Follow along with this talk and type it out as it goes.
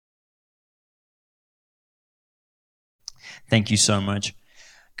Thank you so much.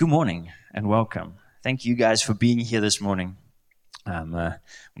 Good morning and welcome. Thank you guys for being here this morning. I'm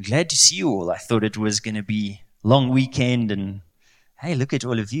glad to see you all. I thought it was going to be a long weekend, and hey, look at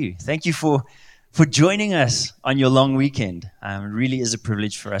all of you. Thank you for joining us on your long weekend. It really is a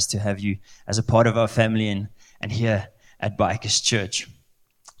privilege for us to have you as a part of our family and here at Bikers Church.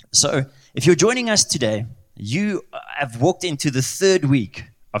 So if you're joining us today, you have walked into the third week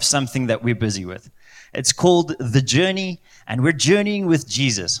of something that we're busy with. It's called The Journey, and we're journeying with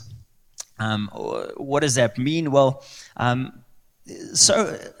Jesus. What does that mean? Well,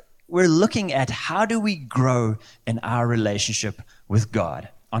 so we're looking at how do we grow in our relationship with God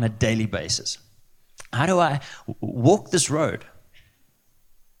on a daily basis. How do I walk this road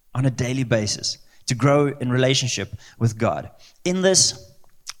on a daily basis to grow in relationship with God? In this,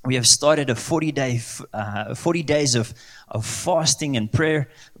 we have started a 40 days of fasting and prayer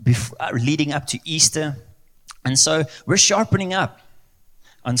leading up to Easter. And so we're sharpening up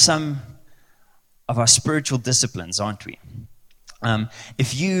on some of our spiritual disciplines, aren't we?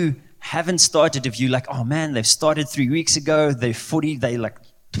 If you haven't started, if you're like, oh man, they've started 3 weeks ago, they're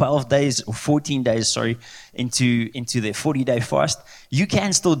 12 days or 14 days, into their 40-day fast, you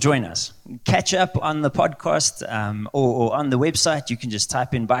can still join us. Catch up on the podcast or on the website. You can just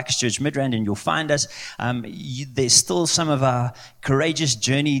type in Bikers Church Midrand and you'll find us. There's still some of our Courageous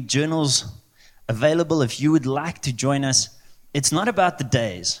Journey journals available if you would like to join us. It's not about the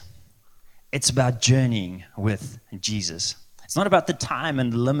days. It's about journeying with Jesus. It's not about the time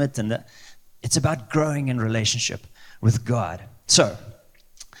and the limit, it's about growing in relationship with God. So,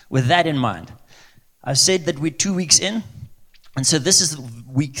 with that in mind, I've said that we're 2 weeks in, and so this is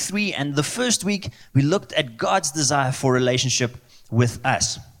week 3, and the first week we looked at God's desire for relationship with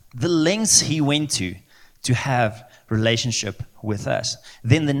us, the lengths he went to have relationship with us.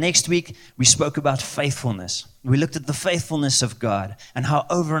 Then the next week we spoke about faithfulness. We looked at the faithfulness of God and how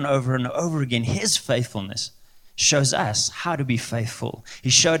over and over and over again his faithfulness shows us how to be faithful. He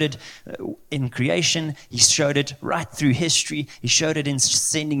showed it in creation. He showed it right through history. He showed it in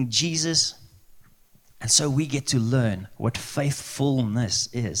sending Jesus. And so we get to learn what faithfulness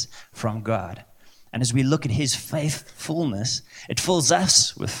is from God. And as we look at his faithfulness, it fills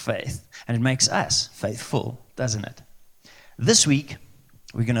us with faith and it makes us faithful, doesn't it? This week,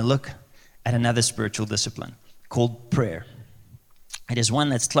 we're going to look at another spiritual discipline called prayer. It is one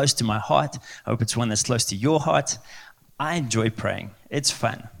that's close to my heart. I hope it's one that's close to your heart. I enjoy praying. It's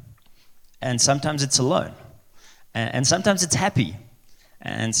fun. And sometimes it's alone. And sometimes it's happy.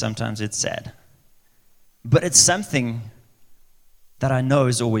 And sometimes it's sad. But it's something that I know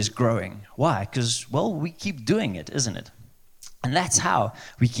is always growing. Why? Because, well, we keep doing it, isn't it? And that's how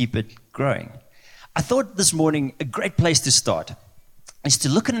we keep it growing. I thought this morning a great place to start is to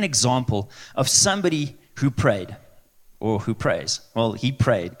look at an example of somebody who prayed. Or who prays. Well, he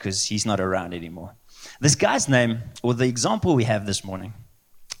prayed because he's not around anymore. This guy's name, or the example we have this morning,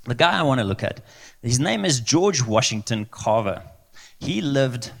 the guy I want to look at, his name is George Washington Carver. He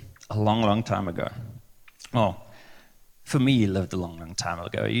lived a long, long time ago. Well, for me, he lived a long, long time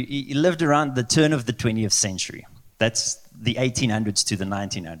ago. He lived around the turn of the 20th century. That's the 1800s to the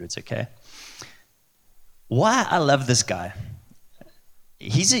 1900s, okay? Why I love this guy,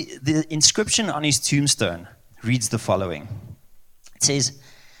 the inscription on his tombstone reads the following. It says,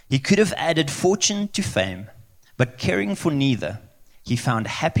 he could have added fortune to fame, but caring for neither, he found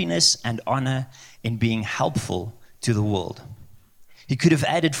happiness and honor in being helpful to the world. He could have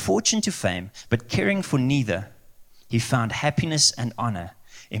added fortune to fame, but caring for neither, he found happiness and honor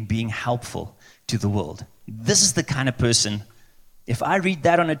in being helpful to the world. This is the kind of person, if I read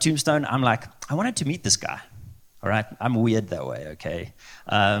that on a tombstone, I'm like, I wanted to meet this guy. All right? I'm weird that way, okay?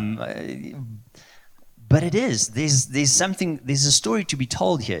 But it is. There's a story to be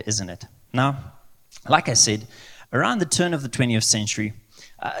told here, isn't it? Now, like I said, around the turn of the 20th century,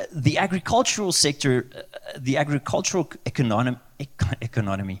 the agricultural sector, the agricultural economy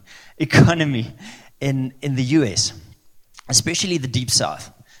in the US, especially the Deep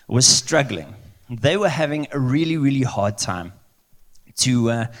South, was struggling. They were having a really, really hard time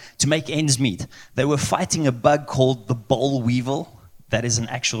to make ends meet. They were fighting a bug called the boll weevil. That is an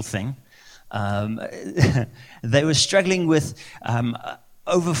actual thing. They were struggling with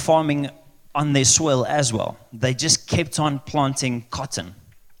over-farming on their soil as well. They just kept on planting cotton,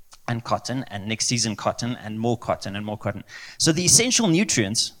 and next season cotton, and more cotton, and more cotton. So the essential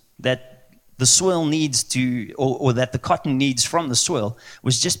nutrients that the soil needs or that the cotton needs from the soil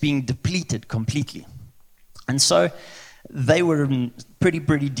was just being depleted completely. And so they were in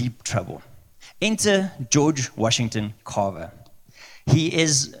pretty deep trouble. Enter George Washington Carver.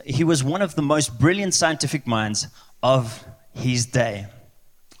 He was one of the most brilliant scientific minds of his day.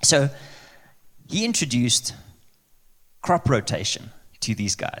 So he introduced crop rotation to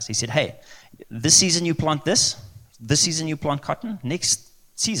these guys. He said, hey, this season you plant this season you plant cotton, next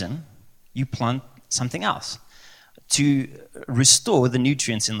season you plant something else to restore the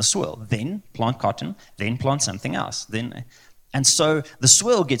nutrients in the soil. Then plant cotton, then plant something else. And so the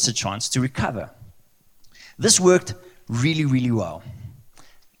soil gets a chance to recover. This worked really, really well.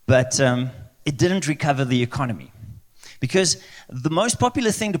 But it didn't recover the economy, because the most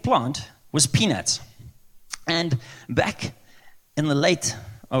popular thing to plant was peanuts. And back in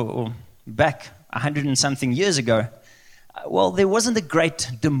the back 100 and something years ago, well, there wasn't a great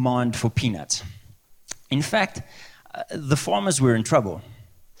demand for peanuts. In fact, the farmers were in trouble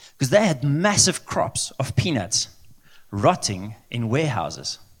because they had massive crops of peanuts rotting in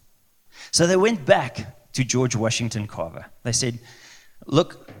warehouses. So they went back to George Washington Carver. They said,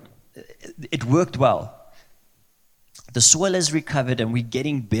 look, it worked well. The soil has recovered and we're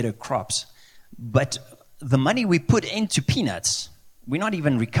getting better crops. But the money we put into peanuts, we're not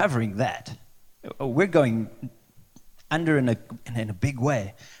even recovering that. We're going under in a big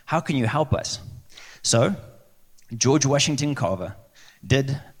way. How can you help us? So George Washington Carver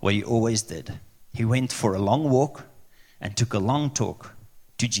did what he always did. He went for a long walk and took a long talk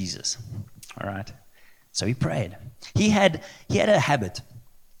to Jesus. All right? So he prayed. He had a habit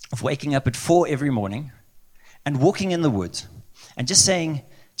of waking up at 4 every morning and walking in the woods and just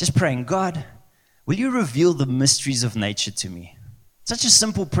praying, God, will you reveal the mysteries of nature to me? Such a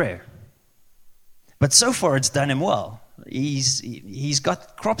simple prayer. But so far it's done him well. He's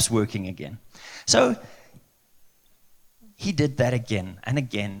got crops working again. So he did that again and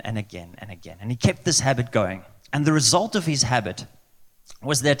again and again and again. And he kept this habit going. And the result of his habit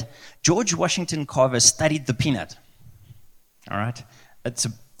was that George Washington Carver studied the peanut. All right? That's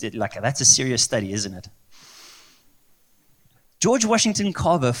a serious study, isn't it? George Washington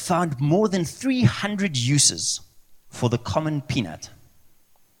Carver found more than 300 uses for the common peanut.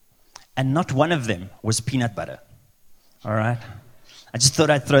 And not one of them was peanut butter. All right? I just thought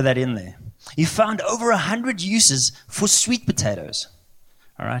I'd throw that in there. He found over 100 uses for sweet potatoes.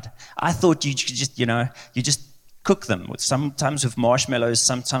 All right? I thought you just cook them, sometimes with marshmallows,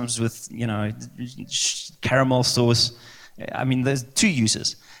 sometimes with, caramel sauce. I mean, there's 2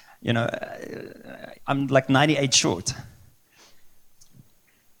 uses. I'm like 98 short.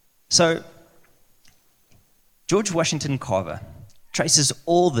 So George Washington Carver traces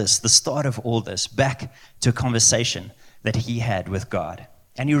all this, the start of all this, back to a conversation that he had with God.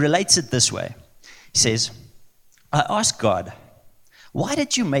 And he relates it this way. He says, I asked God, why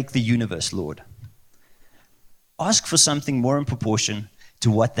did you make the universe, Lord? Ask for something more in proportion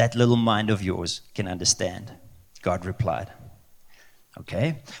to what that little mind of yours can understand. God replied,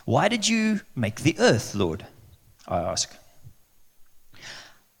 okay, why did you make the earth, Lord? I ask.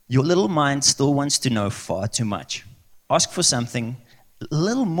 Your little mind still wants to know far too much. Ask for something a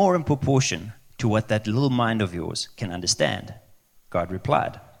little more in proportion to what that little mind of yours can understand. God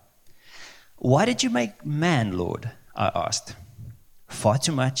replied, why did you make man, Lord? I asked. Far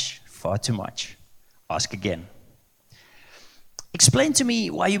too much, far too much. Ask again. Explain to me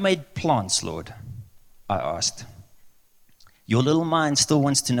why you made plants, Lord? I asked. Your little mind still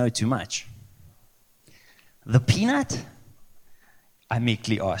wants to know too much. The peanut? I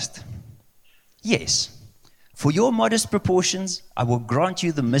meekly asked. Yes. For your modest proportions, I will grant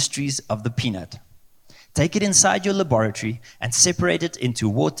you the mysteries of the peanut. Take it inside your laboratory and separate it into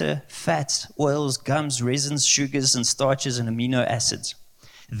water, fats, oils, gums, resins, sugars, and starches and amino acids.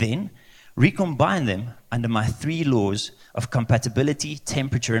 Then, recombine them under my 3 laws of compatibility,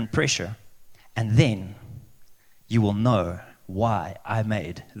 temperature, and pressure. And then, you will know why I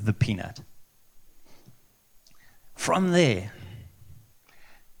made the peanut. From there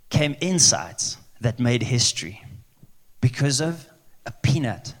came insights that made history because of a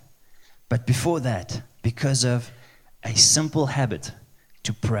peanut. But before that, because of a simple habit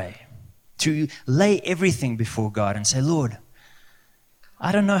to pray, to lay everything before God and say, Lord,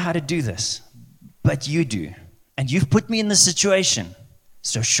 I don't know how to do this, but you do. And you've put me in this situation,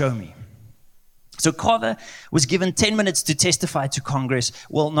 so show me. So Carver was given 10 minutes to testify to Congress,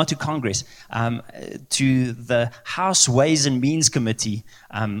 well, not to Congress, to the House Ways and Means Committee.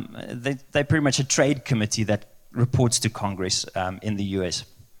 They're pretty much a trade committee that reports to Congress in the US.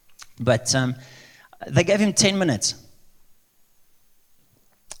 But they gave him 10 minutes.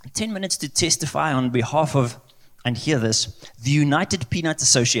 10 minutes to testify on behalf of, and hear this, the United Peanut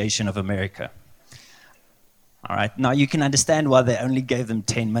Association of America. All right, now you can understand why they only gave them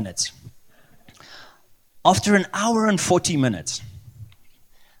 10 minutes. After an hour and 40 minutes,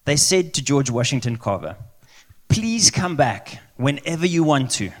 they said to George Washington Carver, please come back whenever you want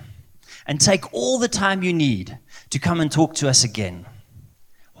to and take all the time you need to come and talk to us again.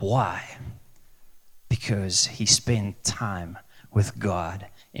 Why? Because he spent time with God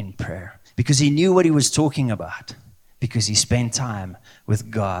in prayer. Because he knew what he was talking about. Because he spent time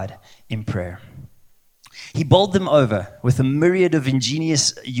with God in prayer. He bowled them over with a myriad of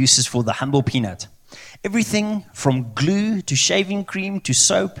ingenious uses for the humble peanut. Everything from glue to shaving cream to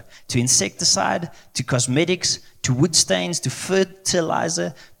soap to insecticide to cosmetics to wood stains to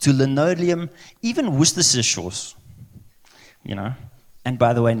fertilizer to linoleum, even Worcestershire sauce. And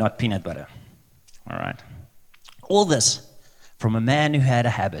by the way, not peanut butter. All right. All this from a man who had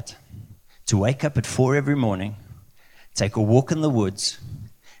a habit to wake up at 4 every morning, take a walk in the woods,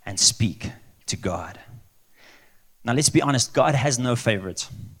 and speak to God. Now, let's be honest, God has no favorites.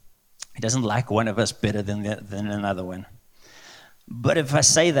 He doesn't like one of us better than another one. But if I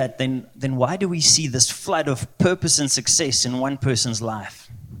say that, then why do we see this flood of purpose and success in one person's life?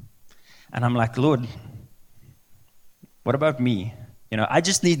 And I'm like, Lord, what about me? I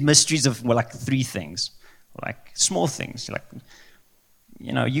just need mysteries of, 3 things, small things.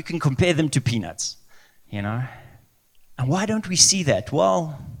 You can compare them to peanuts, And why don't we see that?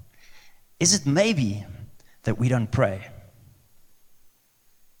 Well, is it maybe that we don't pray?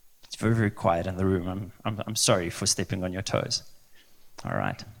 It's very, very quiet in the room. I'm sorry for stepping on your toes. All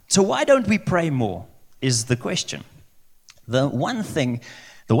right. So why don't we pray more is the question. The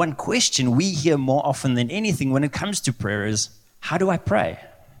one question we hear more often than anything when it comes to prayer is, how do I pray?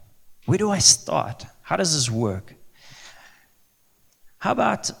 Where do I start? How does this work? How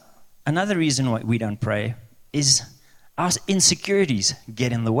about another reason why we don't pray is our insecurities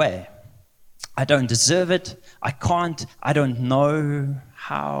get in the way. I don't deserve it. I can't. I don't know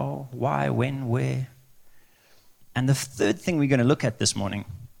how, why, when, where. And the third thing we're going to look at this morning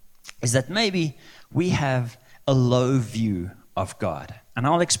is that maybe we have a low view of God. And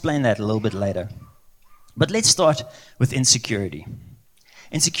I'll explain that a little bit later. But let's start with insecurity.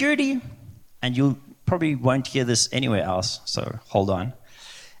 Insecurity, and you probably won't hear this anywhere else, so hold on.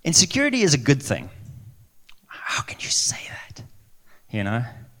 Insecurity is a good thing. How can you say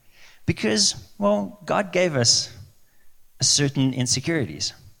that? Because, God gave us certain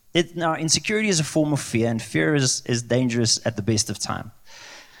insecurities. Now, insecurity is a form of fear, and fear is dangerous at the best of time.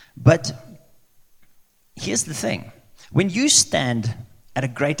 But here's the thing. When you stand at a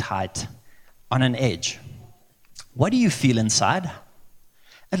great height on an edge, what do you feel inside?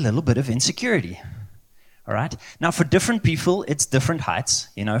 A little bit of insecurity. All right? Now, for different people, it's different heights.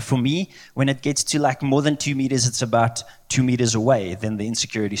 For me, when it gets to more than 2 meters, it's about 2 meters away, then the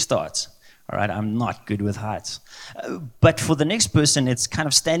insecurity starts. All right? I'm not good with heights. But for the next person, it's kind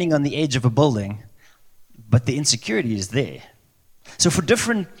of standing on the edge of a building, but the insecurity is there. So for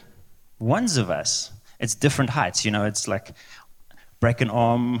different ones of us, it's different heights. It's like break an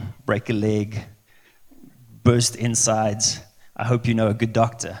arm, break a leg, burst insides. I hope you know a good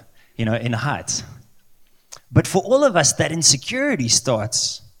doctor, in heights. But for all of us, that insecurity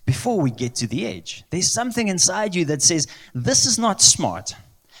starts before we get to the edge. There's something inside you that says, this is not smart.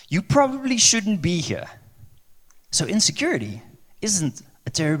 You probably shouldn't be here. So insecurity isn't a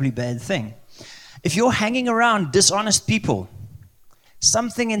terribly bad thing. If you're hanging around dishonest people,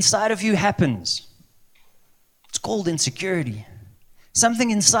 something inside of you happens. It's called insecurity.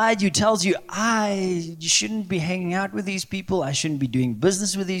 Something inside you tells you, you shouldn't be hanging out with these people. I shouldn't be doing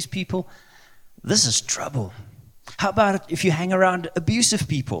business with these people. This is trouble. How about if you hang around abusive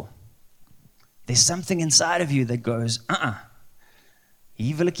people? There's something inside of you that goes,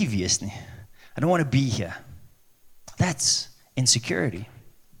 hier wil ek nie wees nie. I don't want to be here. That's insecurity.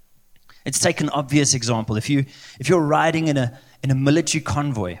 Let's take an obvious example. If you're riding in a military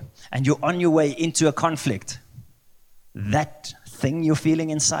convoy and you're on your way into a conflict, that thing you're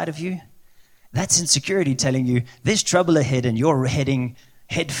feeling inside of you, that's insecurity telling you there's trouble ahead and you're heading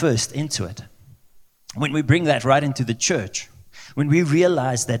head first into it. When we bring that right into the church, when we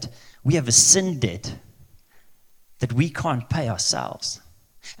realize that we have a sin debt that we can't pay ourselves,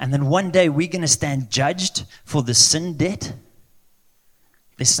 and then one day we're going to stand judged for the sin debt,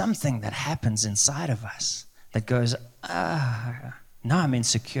 there's something that happens inside of us that goes, now I'm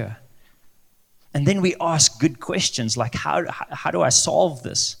insecure. And then we ask good questions like, how do I solve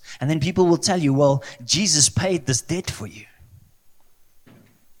this? And then people will tell you, well, Jesus paid this debt for you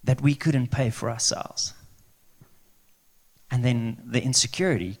that we couldn't pay for ourselves. And then the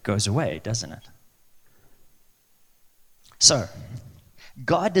insecurity goes away, doesn't it? So,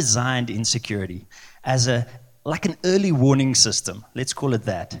 God designed insecurity as like an early warning system, let's call it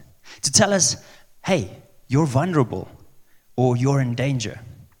that, to tell us, hey, you're vulnerable or you're in danger.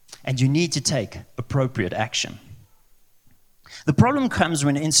 and you need to take appropriate action. The problem comes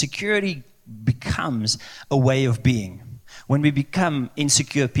when insecurity becomes a way of being, when we become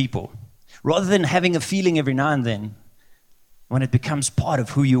insecure people. Rather than having a feeling every now and then, when it becomes part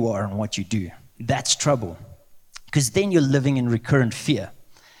of who you are and what you do, that's trouble. Because then you're living in recurrent fear.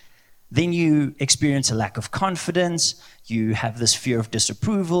 Then you experience a lack of confidence, you have this fear of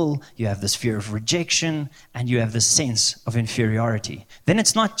disapproval, you have this fear of rejection, and you have this sense of inferiority. Then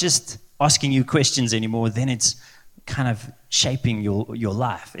it's not just asking you questions anymore, then it's kind of shaping your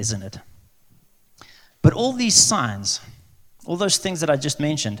life, isn't it? But all these signs, all those things that I just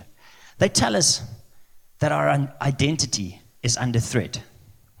mentioned, they tell us that our identity is under threat.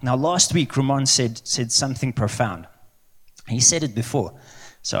 Now, last week, Ramon said something profound. He said it before,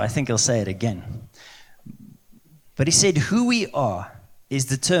 so I think I'll say it again. But he said, who we are is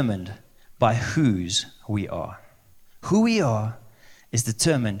determined by whose we are. Who we are is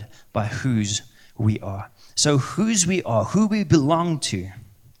determined by whose we are. So whose we are, who we belong to,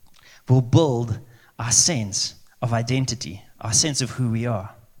 will build our sense of identity, our sense of who we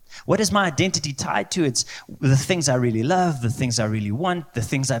are. What is my identity tied to? It's the things I really love, the things I really want, the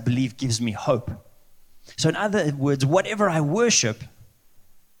things I believe gives me hope. So in other words, whatever I worship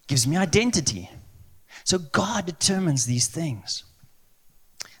gives me identity. So God determines these things.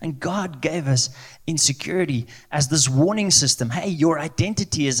 And God gave us insecurity as this warning system. Hey, your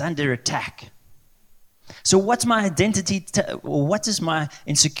identity is under attack. So what's my identity, or what is my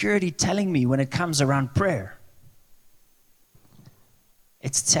insecurity telling me when it comes around prayer?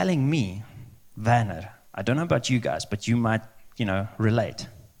 It's telling me, Werner, I don't know about you guys, but you might, relate.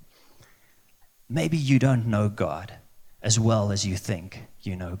 Maybe you don't know God as well as you think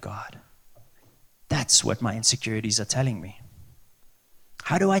you know God. That's what my insecurities are telling me.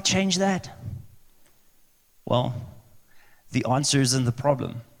 How do I change that? Well, the answer is in the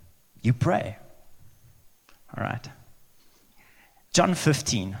problem. You pray. All right. John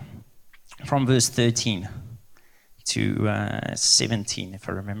 15, from verse 13 to 17, if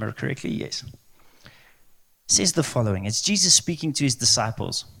I remember correctly, yes. Says the following. It's Jesus speaking to his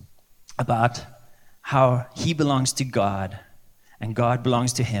disciples about how he belongs to God and God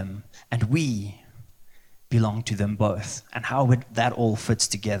belongs to him and we belong to them both, and how that all fits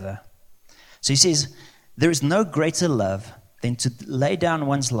together. So he says, there is no greater love than to lay down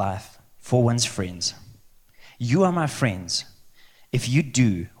one's life for one's friends. You are my friends if you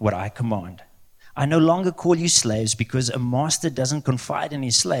do what I command. I no longer call you slaves because a master doesn't confide in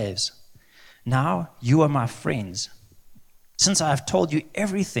his slaves. Now you are my friends, since I have told you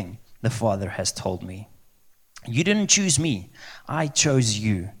everything the Father has told me. You didn't choose me, I chose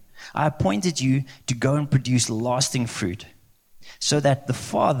you. I appointed you to go and produce lasting fruit, so that the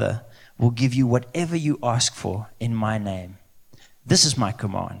Father will give you whatever you ask for in my name. This is my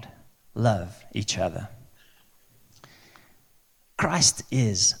command. Love each other. Christ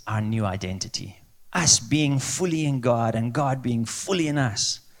is our new identity. Us being fully in God and God being fully in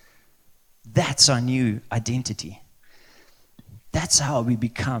us. That's our new identity. That's how we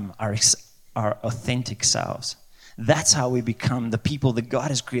become our authentic selves. That's how we become the people that God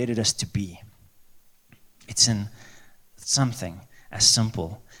has created us to be. It's in something as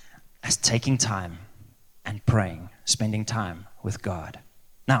simple as taking time and praying, spending time with God.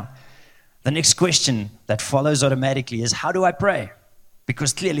 Now, the next question that follows automatically is, how do I pray?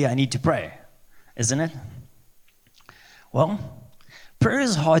 Because clearly I need to pray, isn't it? Well, prayer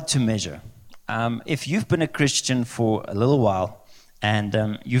is hard to measure. If you've been a Christian for a little while,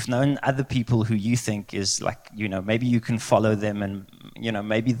 and you've known other people who you think is like, maybe you can follow them and,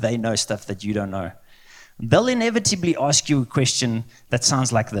 maybe they know stuff that you don't know. They'll inevitably ask you a question that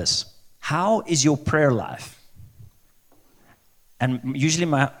sounds like this. How is your prayer life? And usually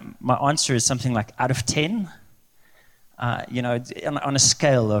my answer is something like out of 10. On a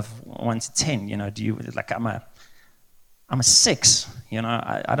scale of 1 to 10, do you, like, I'm a 6,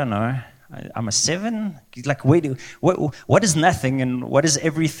 I don't know. I'm a 7. Like, what is nothing and what is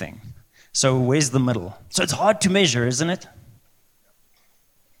everything? So where's the middle? So it's hard to measure, isn't it?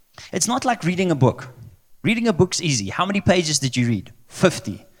 It's not like reading a book. Reading a book's easy. How many pages did you read?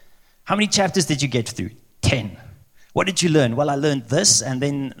 50. How many chapters did you get through? 10. What did you learn? Well, I learned this, and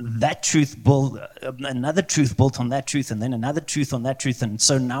then that truth built, another truth built on that truth, and then another truth on that truth, and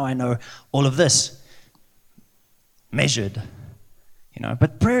so now I know all of this. Measured.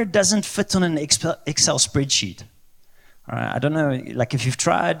 But prayer doesn't fit on an Excel spreadsheet. All right, I don't know, like if you've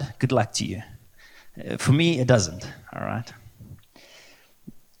tried, good luck to you. For me, it doesn't, all right?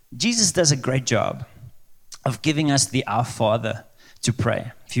 Jesus does a great job of giving us the Our Father to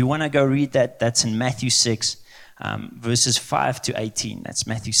pray. If you want to go read that, that's in Matthew 6, verses 5 to 18. That's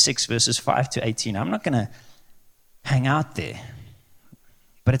Matthew 6, verses 5 to 18. I'm not going to hang out there,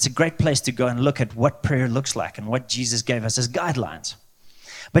 but it's a great place to go and look at what prayer looks like and what Jesus gave us as guidelines.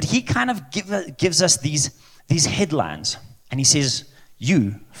 But he kind of gives us these headlines, and he says,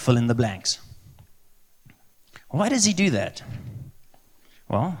 you fill in the blanks. Why does he do that?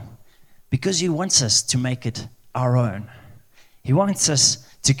 Well, because he wants us to make it our own. He wants us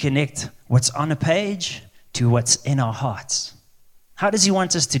to connect what's on a page to what's in our hearts. How does he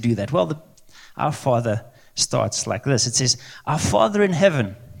want us to do that? Well, our Father starts like this. It says, our Father in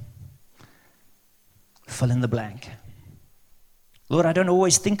heaven, fill in the blank. Lord, I don't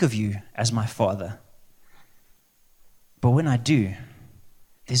always think of you as my Father. But when I do,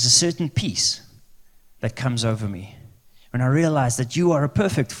 there's a certain peace that comes over me when I realize that you are a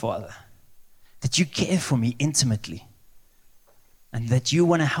perfect Father, that you care for me intimately, and that you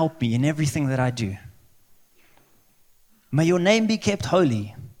want to help me in everything that I do. May your name be kept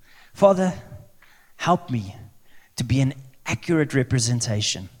holy. Father, help me to be an accurate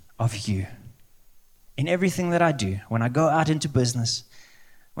representation of you in everything that I do. When I go out into business,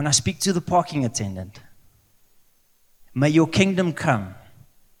 when I speak to the parking attendant, may your kingdom come.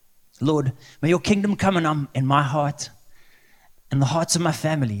 Lord, may your kingdom come in my heart, in the hearts of my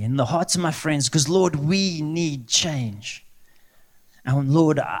family, in the hearts of my friends, because, Lord, we need change. And,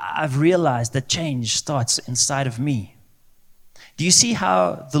 Lord, I've realized that change starts inside of me. Do you see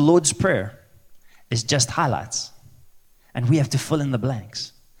how the Lord's Prayer is just highlights? And we have to fill in the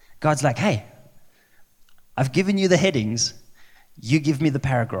blanks. God's like, hey, I've given you the headings. You give me the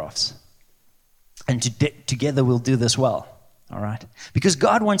paragraphs. And together we'll do this well. All right? Because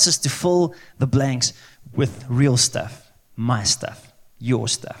God wants us to fill the blanks with real stuff, my stuff, your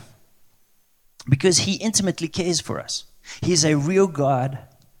stuff. Because he intimately cares for us. He is a real God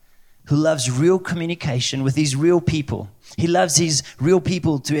who loves real communication with these real people. He loves these real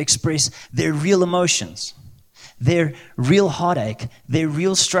people to express their real emotions, their real heartache, their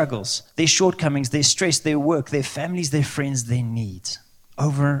real struggles, their shortcomings, their stress, their work, their families, their friends, their needs,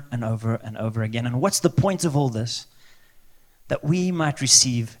 over and over and over again. And what's the point of all this? That we might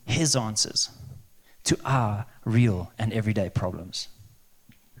receive his answers to our real and everyday problems.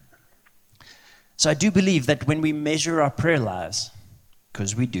 So I do believe that when we measure our prayer lives,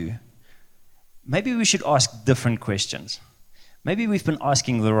 because we do, maybe we should ask different questions. Maybe we've been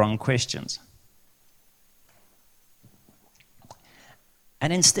asking the wrong questions.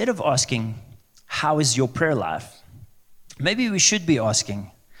 And instead of asking, how is your prayer life? Maybe we should be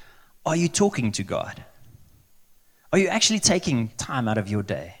asking, are you talking to God? Are you actually taking time out of your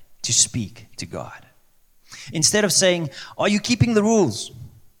day to speak to God? Instead of saying, are you keeping the rules?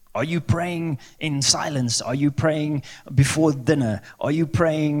 Are you praying in silence? Are you praying before dinner? Are you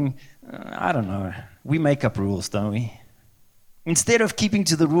praying, I don't know. We make up rules, don't we? Instead of keeping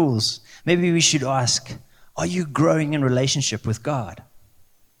to the rules, maybe we should ask, are you growing in relationship with God?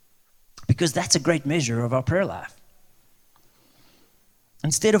 Because that's a great measure of our prayer life.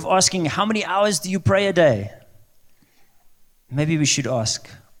 Instead of asking, how many hours do you pray a day? Maybe we should ask,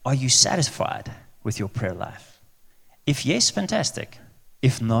 are you satisfied with your prayer life? If yes, fantastic.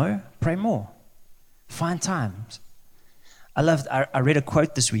 If no, pray more. Find times. I read a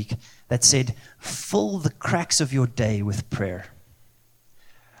quote this week that said, fill the cracks of your day with prayer.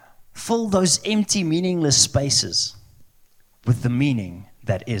 Fill those empty, meaningless spaces with the meaning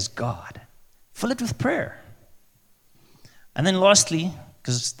that is God. Fill it with prayer. And then lastly,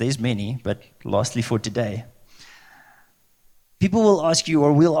 because there's many, but lastly for today, people will ask you,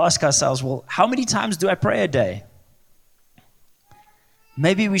 or we'll ask ourselves, well, how many times do I pray a day?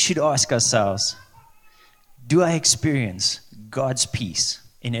 Maybe we should ask ourselves, do I experience God's peace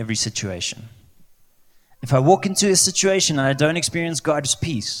in every situation? If I walk into a situation and I don't experience God's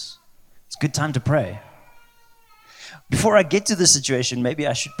peace, it's a good time to pray. Before I get to the situation, maybe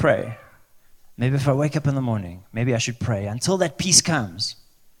I should pray. Maybe if I wake up in the morning, maybe I should pray until that peace comes.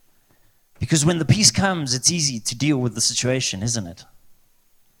 Because when the peace comes, it's easy to deal with the situation, isn't it?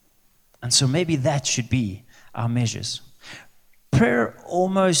 And so maybe that should be our measures. Prayer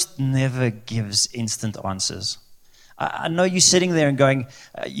almost never gives instant answers. I know you're sitting there and going,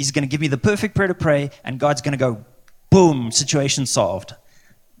 he's going to give me the perfect prayer to pray, and God's going to go, boom, situation solved.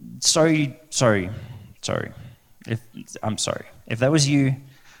 Sorry. I'm sorry. If that was you,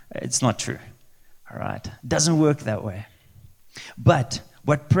 it's not true. All right? It doesn't work that way. But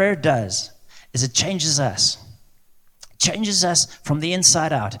what prayer does is it changes us. It changes us from the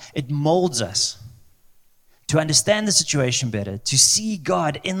inside out. It molds us to understand the situation better, to see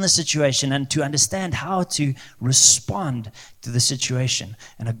God in the situation, and to understand how to respond to the situation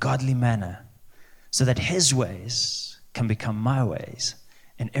in a godly manner so that his ways can become my ways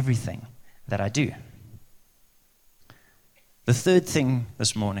in everything that I do. The third thing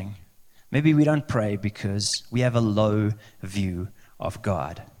this morning, maybe we don't pray because we have a low view of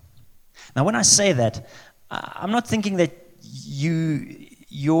God. Now, when I say that, I'm not thinking that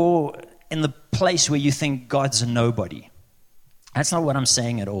you're in the place where you think God's a nobody. That's not what I'm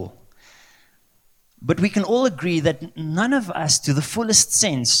saying at all. But we can all agree that none of us, to the fullest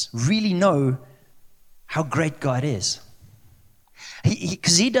sense, really know how great God is.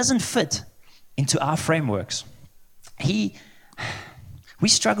 Because he doesn't fit into our frameworks. We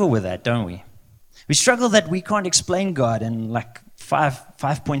struggle with that, don't we? We struggle that we can't explain God in like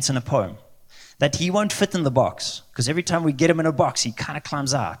five points in a poem. That he won't fit in the box. Because every time we get him in a box, he kind of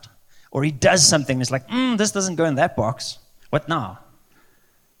climbs out. Or he does something that's like, this doesn't go in that box. What now?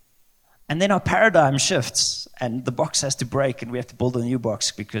 And then our paradigm shifts and the box has to break and we have to build a new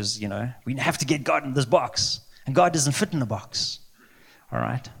box because, we have to get God in this box. And God doesn't fit in the box. All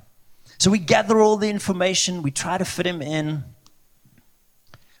right? So we gather all the information. We try to fit him in.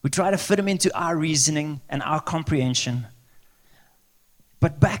 We try to fit him into our reasoning and our comprehension.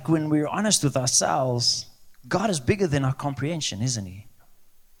 But back when we're honest with ourselves, God is bigger than our comprehension, isn't he?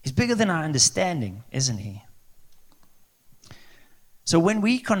 He's bigger than our understanding, isn't he? So when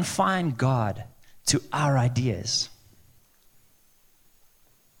we confine God to our ideas,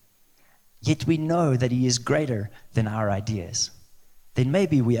 yet we know that he is greater than our ideas, then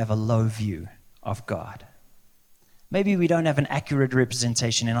maybe we have a low view of God. Maybe we don't have an accurate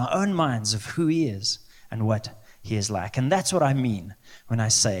representation in our own minds of who he is and what he is like. And that's what I mean when I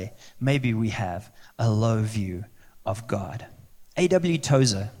say maybe we have a low view of God. A.W.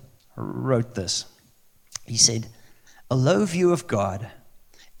 Tozer wrote this. He said, "A low view of God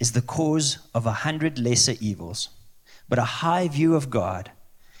is the cause of 100 lesser evils, but a high view of God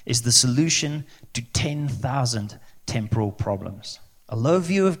is the solution to 10,000 temporal problems." A low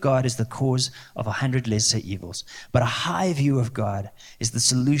view of God is the cause of 100 lesser evils, but a high view of God is the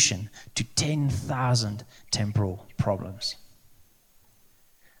solution to 10,000 temporal problems.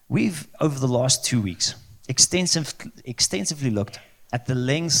 We've, over the last 2 weeks, extensively looked at the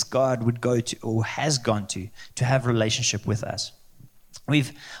lengths God would go to or has gone to have a relationship with us.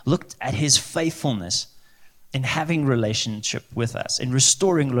 We've looked at his faithfulness in having relationship with us, in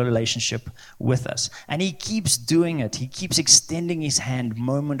restoring relationship with us. And he keeps doing it. He keeps extending his hand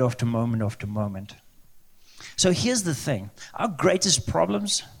moment after moment after moment. So here's the thing. Our greatest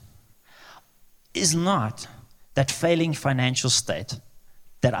problems is not that failing financial state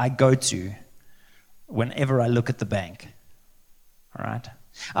that I go to whenever I look at the bank. All right?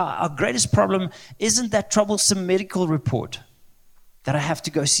 Our greatest problem isn't that troublesome medical report that I have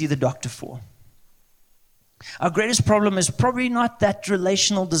to go see the doctor for. Our greatest problem is probably not that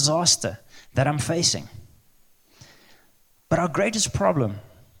relational disaster that I'm facing. But our greatest problem,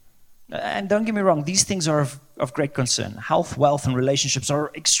 and don't get me wrong, these things are of great concern. Health, wealth, and relationships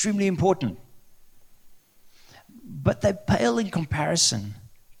are extremely important. But they pale in comparison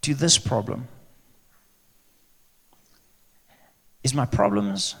to this problem. Is my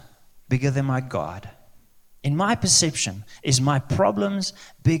problems bigger than my God? In my perception, is my problems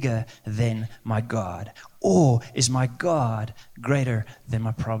bigger than my God? Or is my God greater than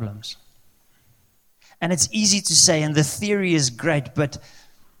my problems? And it's easy to say, and the theory is great, but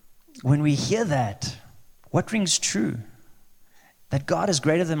when we hear that, what rings true? That God is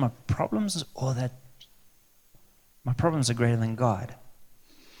greater than my problems, or that my problems are greater than God?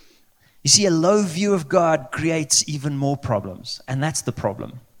 You see, a low view of God creates even more problems, and that's the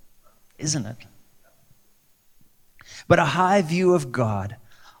problem, isn't it? But a high view of God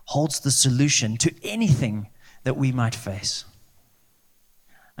holds the solution to anything that we might face.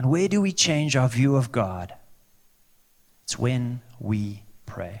 And where do we change our view of God? It's when we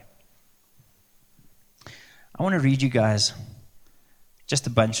pray. I want to read you guys just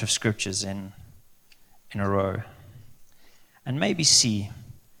a bunch of scriptures in a row and maybe see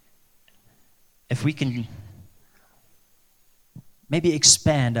if we can maybe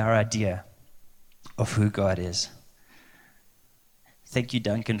expand our idea of who God is. Thank you,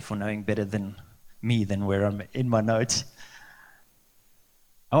 Duncan, for knowing better than me than where I'm in my notes.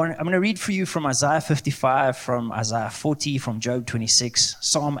 I'm going to read for you from Isaiah 55, from Isaiah 40, from Job 26,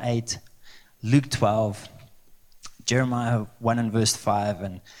 Psalm 8, Luke 12, Jeremiah 1 and verse 5,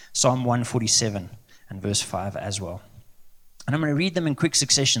 and Psalm 147 and verse 5 as well. And I'm going to read them in quick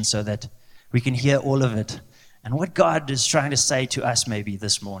succession so that we can hear all of it and what God is trying to say to us maybe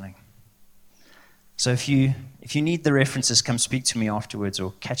this morning. So if you need the references, come speak to me afterwards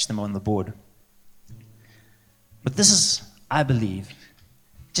or catch them on the board. But this is, I believe,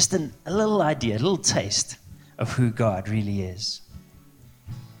 Just a little idea, a little taste of who God really is.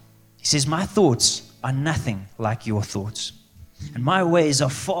 He says, my thoughts are nothing like your thoughts, and my ways are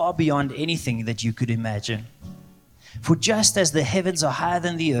far beyond anything that you could imagine. For just as the heavens are higher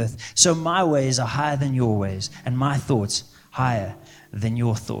than the earth, so my ways are higher than your ways, and my thoughts higher than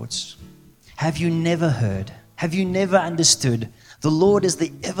your thoughts. Have you never heard? Have you never understood? The Lord is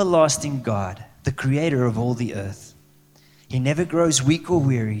the everlasting God, the creator of all the earth. He never grows weak or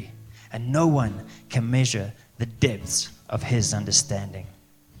weary, and no one can measure the depths of his understanding.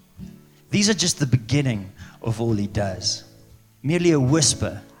 These are just the beginning of all he does, merely a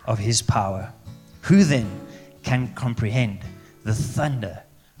whisper of his power. Who then can comprehend the thunder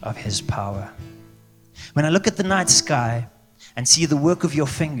of his power? When I look at the night sky and see the work of your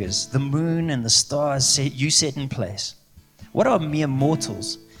fingers, the moon and the stars you set in place, what are mere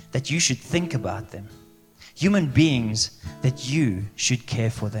mortals that you should think about them? Human beings that you should care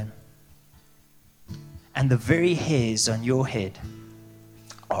for them. And the very hairs on your head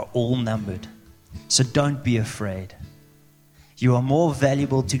are all numbered. So don't be afraid. You are more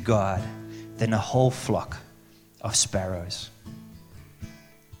valuable to God than a whole flock of sparrows.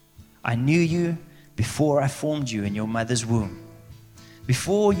 I knew you before I formed you in your mother's womb.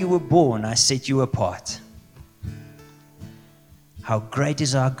 Before you were born, I set you apart. How great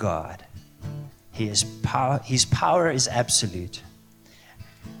is our God. His power is absolute,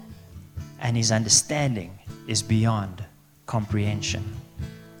 and his understanding is beyond comprehension.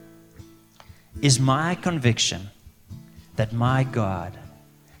 Is my conviction that my God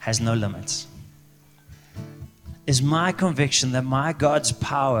has no limits? Is my conviction that my God's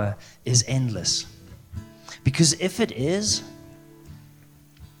power is endless? Because if it is,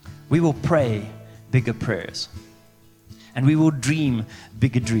 we will pray bigger prayers, and we will dream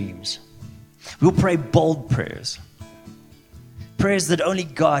bigger dreams. We'll pray bold prayers, prayers that only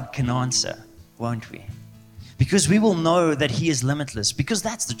God can answer, won't we? Because we will know that he is limitless, because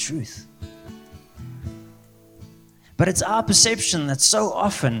that's the truth. But it's our perception that so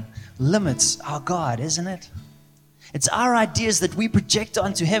often limits our God, isn't it? It's our ideas that we project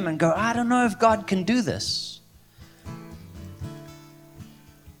onto him and go, I don't know if God can do this.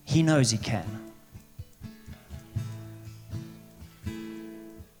 He knows he can.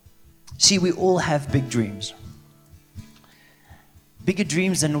 See, we all have big dreams. Bigger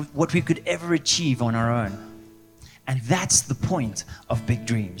dreams than what we could ever achieve on our own. And that's the point of big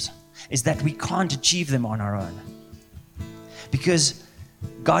dreams, is that we can't achieve them on our own. Because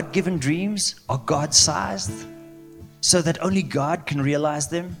God-given dreams are God-sized, so that only God can realize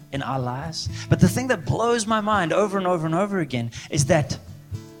them in our lives. But the thing that blows my mind over and over and over again is that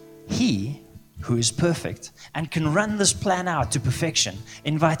he, who is perfect and can run this plan out to perfection,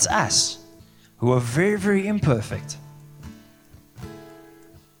 invites us, who are very, very imperfect,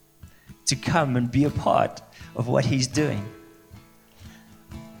 to come and be a part of what he's doing.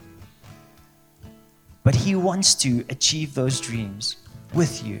 But he wants to achieve those dreams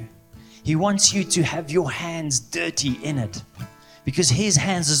with you. He wants you to have your hands dirty in it, because his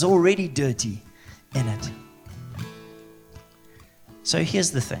hands is already dirty in it. So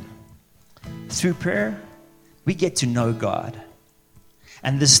here's the thing. Through prayer, we get to know God.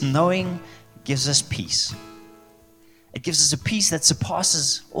 And this knowing gives us peace. It gives us a peace that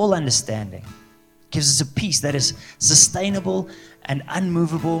surpasses all understanding. It gives us a peace that is sustainable and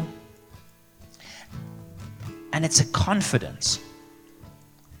unmovable. And it's a confidence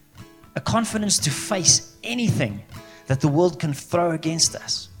to face anything that the world can throw against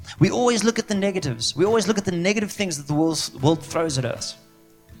us. We always look at the negatives. We always look at the negative things that the world throws at us.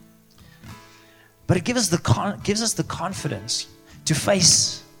 But it gives us the confidence to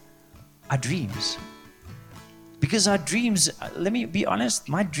face our dreams. Because our dreams, let me be honest,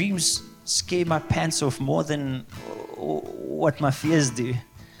 my dreams scare my pants off more than what my fears do.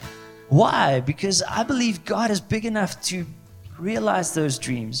 Why? Because I believe God is big enough to realize those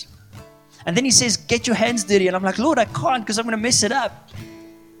dreams. And then he says, get your hands dirty. And I'm like, Lord, I can't because I'm going to mess it up.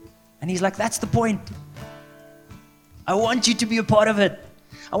 And he's like, that's the point. I want you to be a part of it.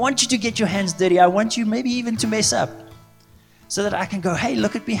 I want you to get your hands dirty. I want you maybe even to mess up so that I can go, hey,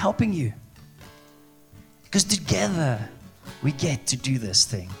 look at me helping you. Because together we get to do this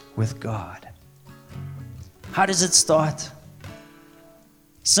thing with God. How does it start?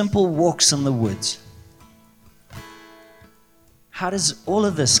 Simple walks in the woods. How does all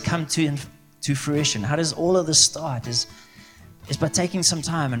of this come to fruition? How does all of this start? Is by taking some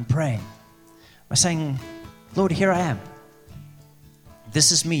time and praying. By saying, Lord, here I am.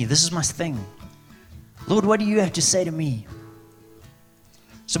 This is me. This is my thing. Lord, what do you have to say to me?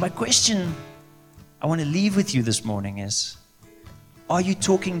 So my question I want to leave with you this morning is, Are you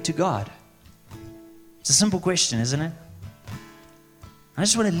talking to God? It's a simple question, isn't it? I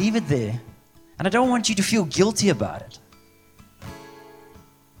just want to leave it there. And I don't want you to feel guilty about it.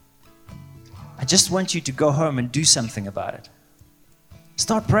 I just want you to go home and do something about it.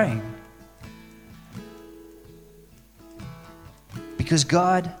 Start praying. Because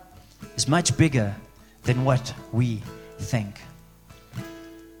God is much bigger than what we think.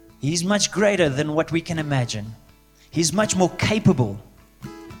 He's much greater than what we can imagine. He's much more capable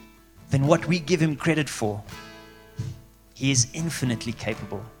than what we give him credit for. He is infinitely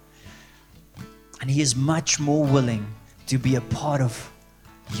capable. And he is much more willing to be a part of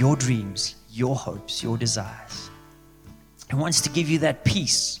your dreams, your hopes, your desires. He wants to give you that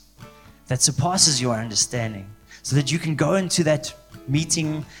peace that surpasses your understanding so that you can go into that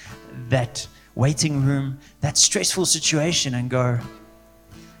meeting, that waiting room, that stressful situation and go,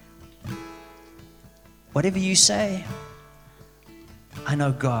 whatever you say, I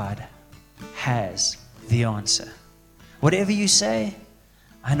know God has the answer. Whatever you say,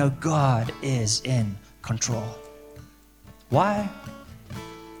 I know God is in control. Why?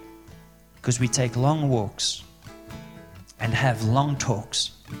 Because we take long walks and have long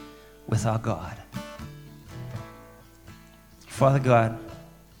talks with our God. Father God,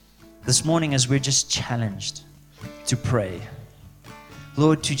 this morning as we're just challenged to pray,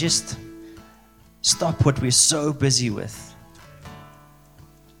 Lord, to just stop what we're so busy with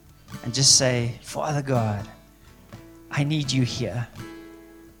and just say, Father God, I need you here.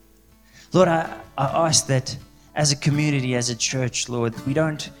 Lord, I ask that as a community, as a church, Lord, we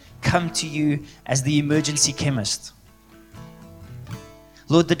don't come to you as the emergency chemist.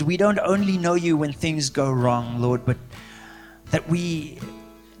 Lord, that we don't only know you when things go wrong, Lord, but that we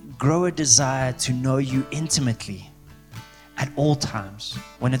grow a desire to know you intimately at all times,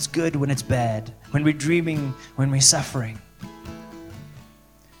 when it's good, when it's bad, when we're dreaming, when we're suffering.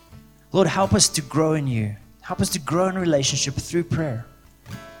 Lord, help us to grow in you. Help us to grow in relationship through prayer.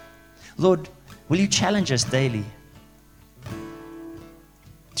 Lord, will you challenge us daily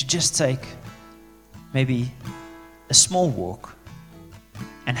to just take maybe a small walk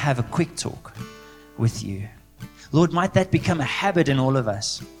and have a quick talk with you? Lord, might that become a habit in all of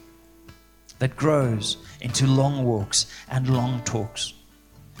us that grows into long walks and long talks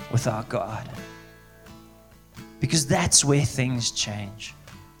with our God. Because that's where things change.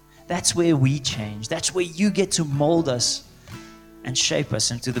 That's where we change. That's where you get to mold us and shape us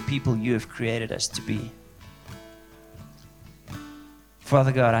into the people you have created us to be.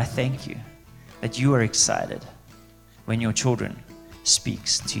 Father God, I thank you that you are excited when your children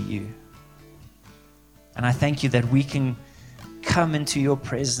speaks to you. And I thank you that we can come into your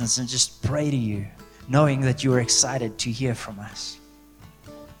presence and just pray to you, knowing that you are excited to hear from us.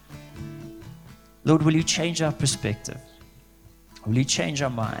 Lord, will you change our perspective? Will you change our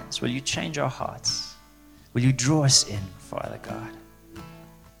minds? Will you change our hearts? Will you draw us in, Father God,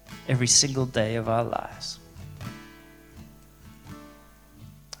 every single day of our lives?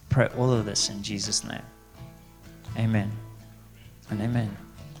 Pray all of this in Jesus' name. Amen and amen.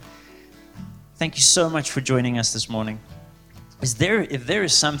 Thank you so much for joining us this morning. If there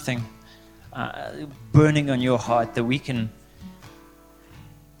is something burning on your heart that we can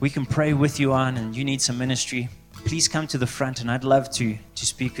pray with you on, and you need some ministry, please come to the front, and I'd love to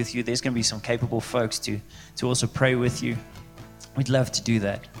speak with you. There's going to be some capable folks to also pray with you. We'd love to do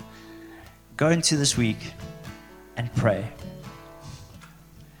that. Go into this week and pray.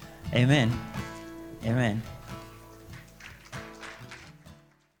 Amen. Amen.